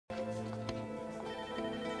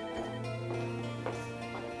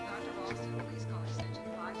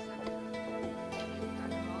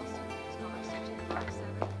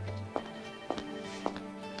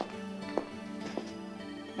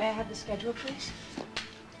May I have the schedule, please?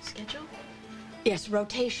 Schedule? Yes,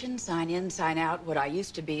 rotation, sign in, sign out, what I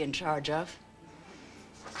used to be in charge of.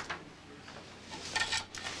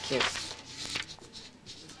 Here.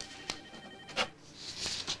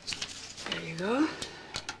 There you go.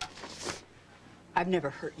 I've never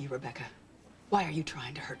hurt you, Rebecca. Why are you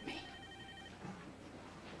trying to hurt me?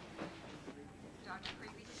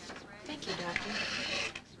 Thank you, Doctor.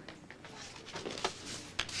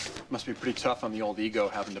 Must be pretty tough on the old ego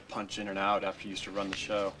having to punch in and out after you used to run the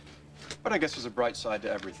show. But I guess there's a bright side to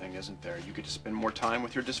everything, isn't there? You get to spend more time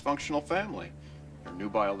with your dysfunctional family. Your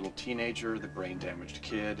nubile little teenager, the brain-damaged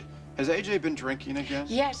kid. Has AJ been drinking again?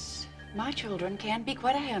 Yes, my children can be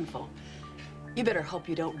quite a handful. You better hope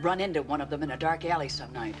you don't run into one of them in a dark alley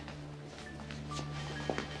some night.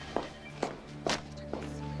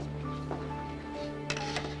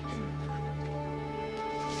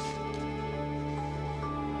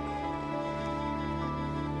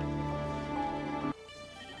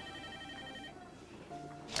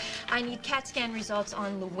 I need CAT scan results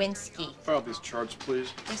on Lewinsky. File these charts,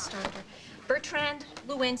 please. Yes, doctor. Bertrand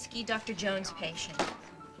Lewinsky, Dr. Jones' patient.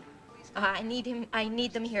 I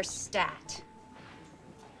need them here stat.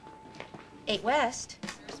 8 West.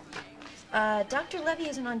 Dr. Levy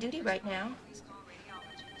isn't on duty right now.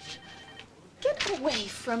 Get away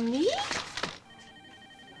from me.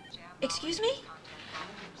 Excuse me?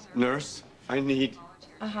 Nurse, I need...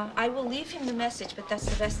 I will leave him the message, but that's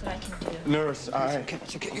the best that I can do. Nurse, It's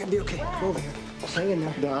okay. You're gonna be okay. Come over here. Hang in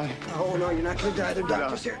there. Die. Oh, no, you're not gonna die. There are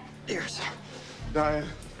doctors here. Here, sir. Diane.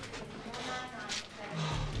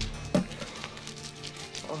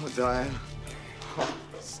 Oh, Diane.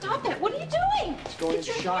 Stop it! What are you doing? It's going Get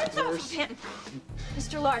into your shock, hands off nurse. of him.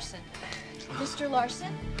 Mr. Larson. Mr.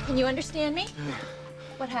 Larson, can you understand me?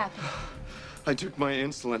 What happened? I took my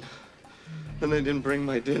insulin, and they didn't bring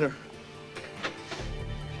my dinner.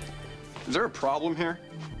 Is there a problem here?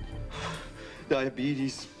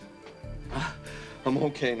 Diabetes. I'm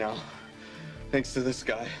okay now, thanks to this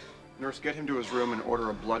guy. Nurse, get him to his room and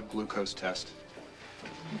order a blood glucose test.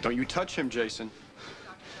 Don't you touch him, Jason.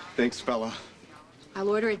 Thanks, fella. I'll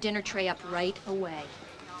order a dinner tray up right away.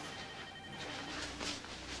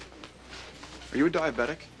 Are you a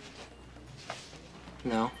diabetic?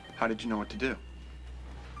 No, How did you know what to do?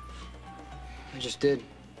 I just did.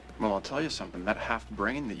 Well, I'll tell you something. That half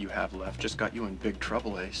brain that you have left just got you in big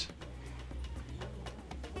trouble, Ace.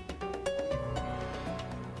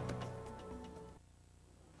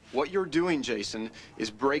 What you're doing, Jason,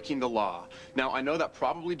 is breaking the law. Now, I know that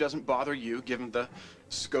probably doesn't bother you, given the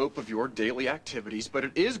scope of your daily activities, but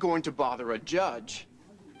it is going to bother a judge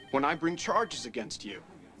when I bring charges against you,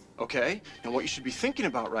 okay? And what you should be thinking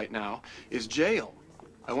about right now is jail.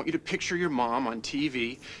 I want you to picture your mom on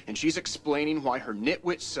TV, and she's explaining why her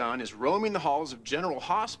nitwit son is roaming the halls of General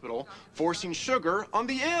Hospital, forcing sugar on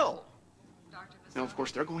the ill. Now, of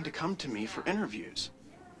course, they're going to come to me for interviews.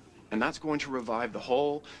 And that's going to revive the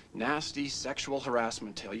whole nasty sexual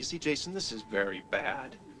harassment tale. You see, Jason, this is very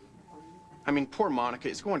bad. I mean, poor Monica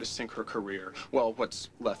is going to sink her career. Well, what's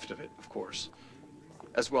left of it, of course.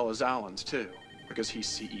 As well as Alan's, too, because he's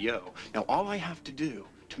CEO. Now, all I have to do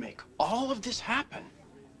to make all of this happen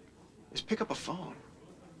is pick up a phone.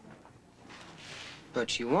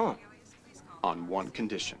 But you won't. On one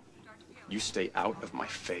condition. You stay out of my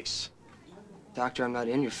face. Doctor, I'm not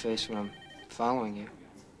in your face when I'm following you.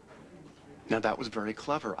 Now, that was very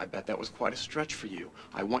clever. I bet that was quite a stretch for you.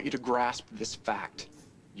 I want you to grasp this fact.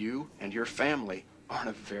 You and your family are in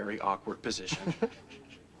a very awkward position.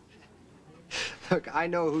 Look, I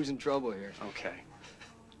know who's in trouble here. Okay.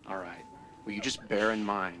 All right. Will you just bear in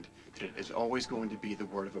mind that it is always going to be the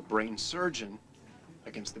word of a brain surgeon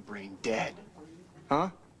against the brain dead. Huh?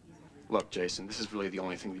 Look, Jason, this is really the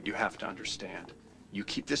only thing that you have to understand. You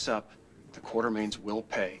keep this up, the Quartermains will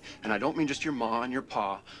pay. And I don't mean just your ma and your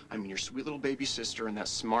pa. I mean your sweet little baby sister and that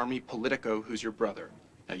smarmy Politico who's your brother.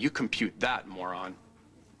 Now, you compute that, moron.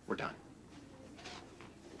 We're done.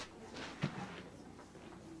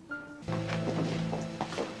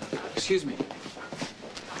 Excuse me.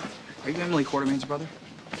 Are you Emily Quartermain's brother?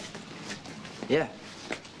 Yeah.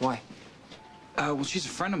 Why? Well, she's a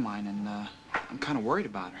friend of mine, and I'm kind of worried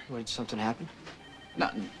about her. What, did something happen? No,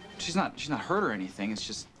 she's not hurt or anything. It's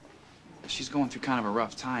just she's going through kind of a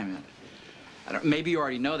rough time. And I don't, maybe you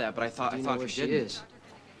already know that, but I thought Do you I know thought where you she didn't. is?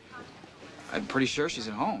 I'm pretty sure she's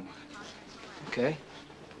at home. Okay.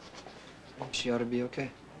 She ought to be okay.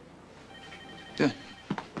 Good.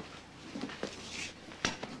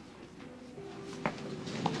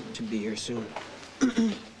 Should be here soon.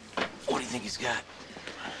 What do you think he's got?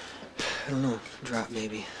 I don't know. Drop,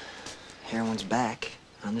 maybe. Heroin's back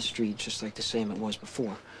on the street, just like the same it was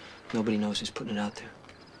before. Nobody knows who's putting it out there.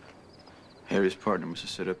 Harry's partner must have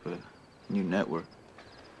set up a new network.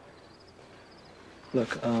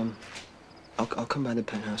 Look, I'll come by the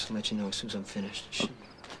penthouse and let you know as soon as I'm finished.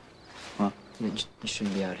 Huh? You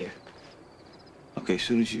shouldn't be out here. Okay, as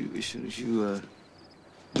soon as you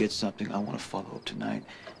get something, I want to follow up tonight.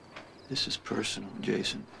 This is personal,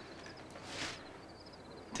 Jason.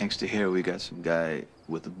 Thanks to Harry, we got some guy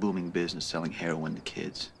with a booming business selling heroin to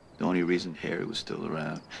kids. The only reason Harry was still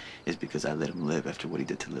around is because I let him live after what he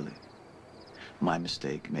did to Lily. My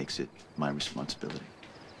mistake makes it my responsibility.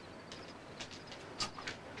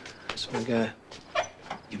 That's my guy.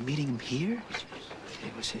 You're meeting him here?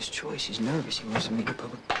 It was his choice. He's nervous. He wants to meet in a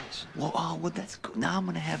public place. Well, well, that's good. Now I'm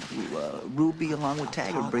gonna have Ruby along with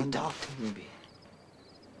Taggart bring down. Talk to Ruby.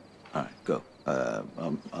 All right, go.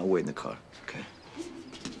 I'll wait in the car. Okay.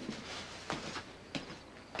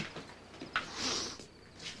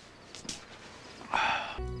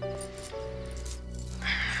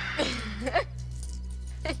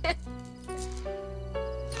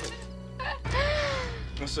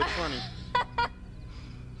 What's so funny?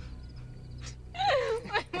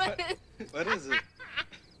 What is it?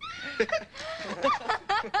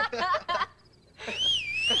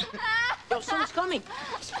 Yo, someone's coming.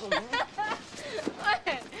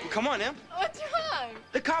 What? Come on, Em. What's wrong?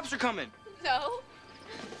 The cops are coming. No.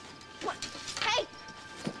 What? Hey!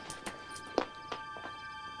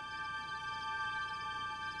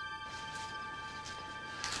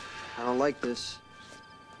 I don't like this.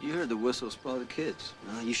 You heard the whistle, spoil the kids.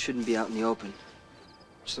 No, you shouldn't be out in the open.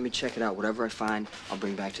 Just let me check it out. Whatever I find, I'll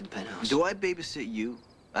bring back to the penthouse. Do I babysit you?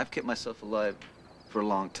 I've kept myself alive for a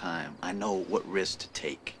long time. I know what risks to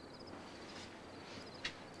take.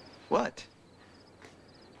 What?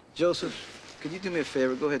 Joseph, could you do me a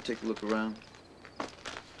favor? Go ahead, take a look around.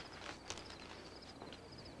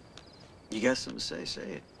 You got something to say?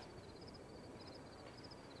 Say it.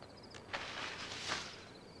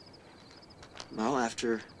 Well,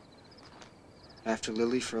 after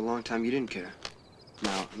Lily, for a long time, you didn't care.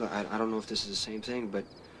 Now, look, I don't know if this is the same thing, but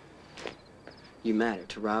you mattered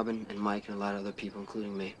to Robin and Mike and a lot of other people,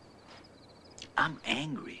 including me. I'm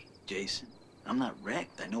angry, Jason. I'm not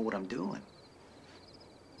wrecked. I know what I'm doing.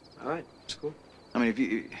 All right, it's cool. I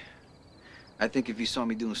mean, I think if you saw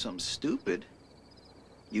me doing something stupid,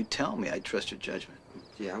 you'd tell me. I'd trust your judgment.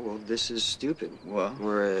 Yeah, well, this is stupid. Well?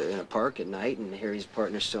 We're in a park at night, and Harry's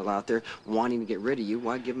partner's still out there wanting to get rid of you.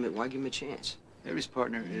 Why give him a chance? Harry's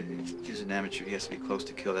partner is an amateur. He has to be close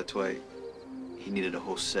to kill. That's why he needed a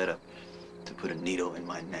whole setup to put a needle in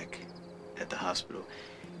my neck at the hospital.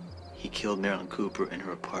 He killed Marilyn Cooper in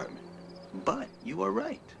her apartment. But you are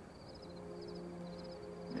right.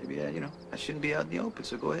 Maybe, I shouldn't be out in the open.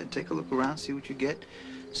 So go ahead, take a look around, see what you get,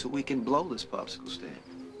 so we can blow this popsicle stand.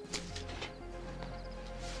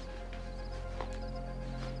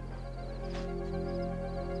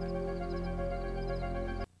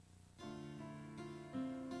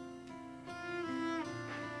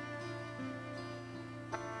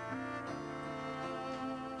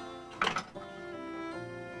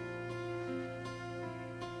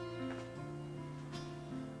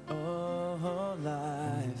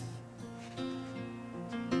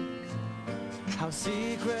 How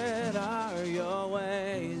secret are your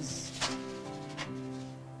ways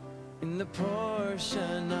in the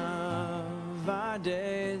portion of our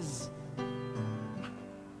days?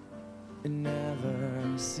 It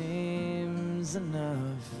never seems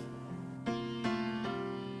enough. And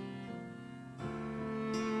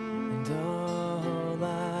oh,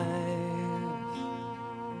 life,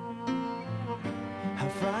 how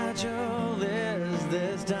fragile is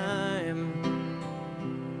this time?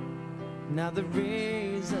 Now the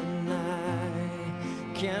reason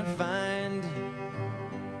I can't find,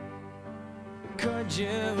 could you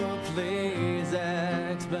please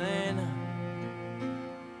explain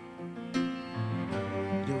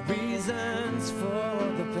your reasons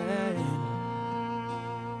for the pain?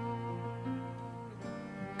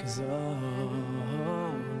 'Cause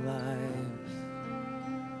all life,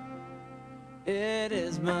 it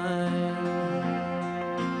is mine.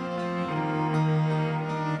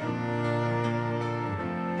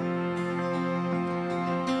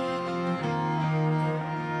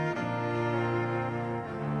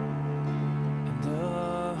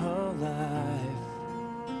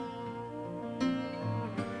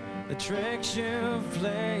 The tricks you've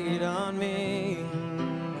played on me,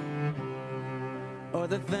 or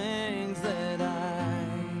the things that I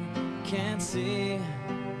can't see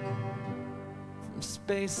from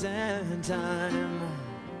space and time.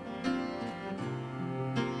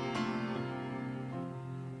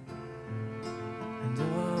 And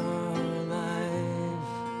all life,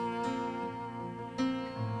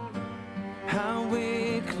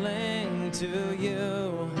 to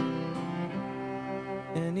you.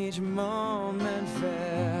 In each moment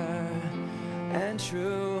fair and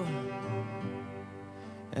true,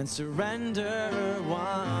 and surrender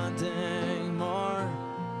wanting more.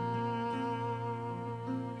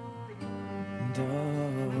 And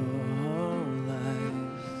oh,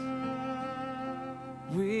 life,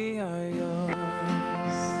 we are yours.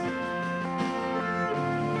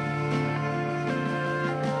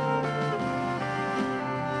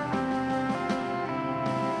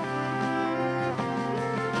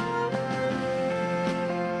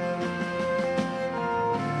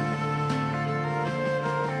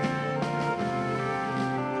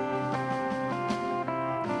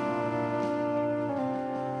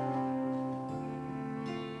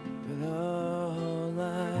 But oh,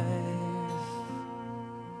 life,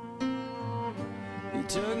 you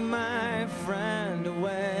took my friend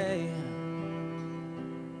away.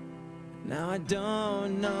 Now I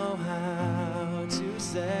don't know how to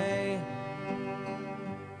say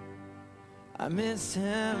I miss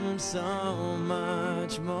him so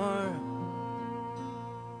much more.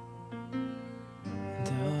 And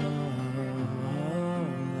oh,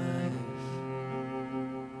 life,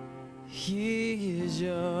 he is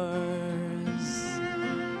yours.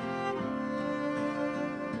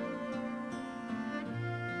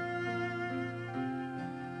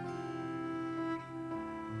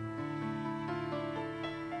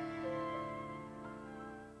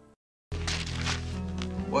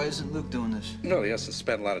 Why isn't Luke doing this? No, he hasn't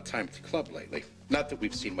spent a lot of time at the club lately. Not that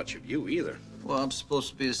we've seen much of you either. Well, I'm supposed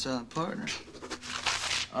to be a silent partner.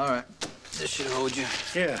 All right. This should hold you.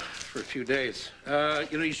 Yeah, for a few days.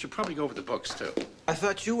 You should probably go over the books, too. I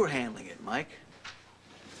thought you were handling it, Mike.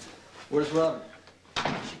 Where's Robin?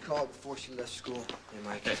 She called before she left school. Hey,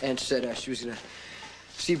 Mike. And said she was gonna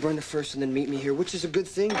see Brenda first and then meet me here, which is a good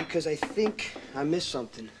thing because I think I missed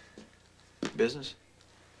something. Business?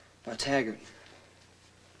 About Taggart.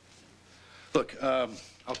 Look, I'll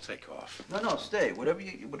take off. No, stay. Whatever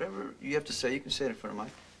you have to say, you can say it in front of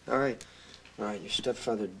Mike. All right. All right, your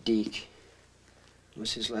stepfather, Deke.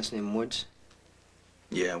 What's his last name, Woods?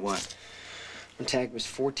 Yeah, what? When Taggart was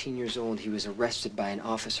 14 years old, he was arrested by an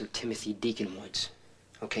officer, Timothy Deacon Woods.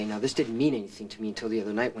 Okay, now this didn't mean anything to me until the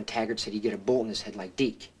other night when Taggart said he'd get a bolt in his head like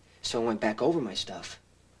Deke. So I went back over my stuff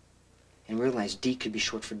and realized Deke could be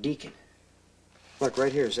short for Deacon. Look,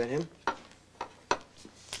 right here, is that him?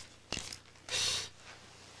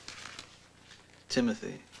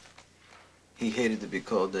 Timothy. He hated to be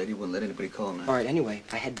called that. He wouldn't let anybody call him that. All right, anyway,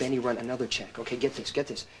 I had Benny run another check. Okay, get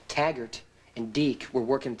this. Taggart and Deke were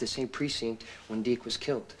working at the same precinct when Deke was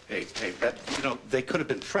killed. Hey, that, they could have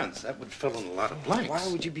been friends. That would fill in a lot of blanks. Why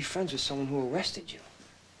would you be friends with someone who arrested you?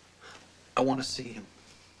 I want to see him.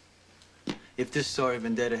 If this sorry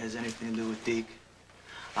vendetta has anything to do with Deke,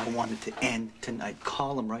 I want it to end tonight.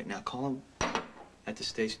 Call him right now. Call him at the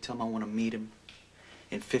station. Tell him I want to meet him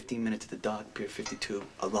in 15 minutes at the dock, Pier 52,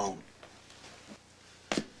 alone.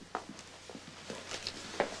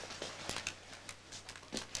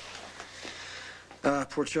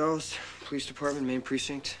 Port Charles, Police Department, main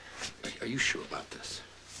precinct. Are you sure about this?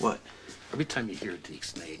 What? Every time you hear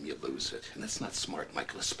Deke's name, you lose it. And that's not smart,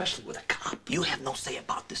 Michael, especially with a cop. You have no say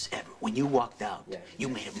about this ever. When you walked out, you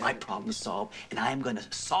made it my problem to solve, and I am going to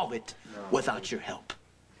solve it without your help.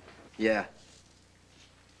 Yeah.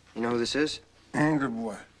 You know who this is? Anger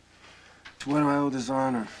boy. To what do I owe this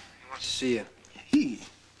honor? He wants to see you. He?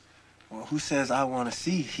 Well, who says I want to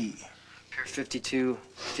see he? Pier 52,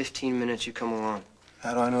 15 minutes, you come along.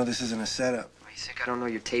 How do I know this isn't a setup? You think I don't know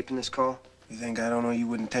you're taping this call? You think I don't know you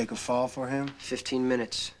wouldn't take a fall for him? 15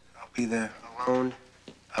 minutes. I'll be there. Alone?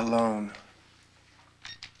 Alone.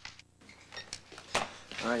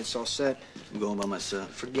 All right, it's all set. I'm going by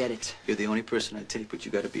myself. Forget it. You're the only person I take, but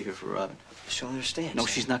you got to be here for Robin. She'll understand. No,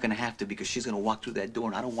 she's not going to have to because she's going to walk through that door,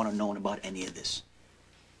 and I don't want her knowing about any of this.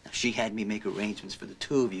 Now, she had me make arrangements for the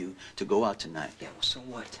two of you to go out tonight. Yeah, well, so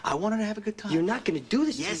what? I want her to have a good time. You're not going to do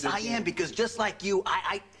this. Yes, I am, because just like you,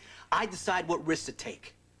 I decide what risks to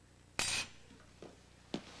take.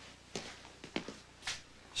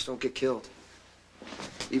 Just don't get killed.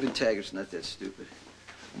 Even Taggart's not that stupid.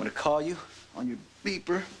 I'm going to call you on your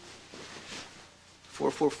beeper.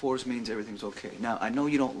 444s means everything's okay. Now, I know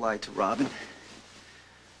you don't lie to Robin,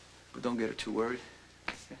 but don't get her too worried.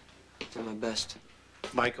 Okay? Do my best.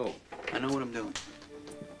 Michael. I know what I'm doing.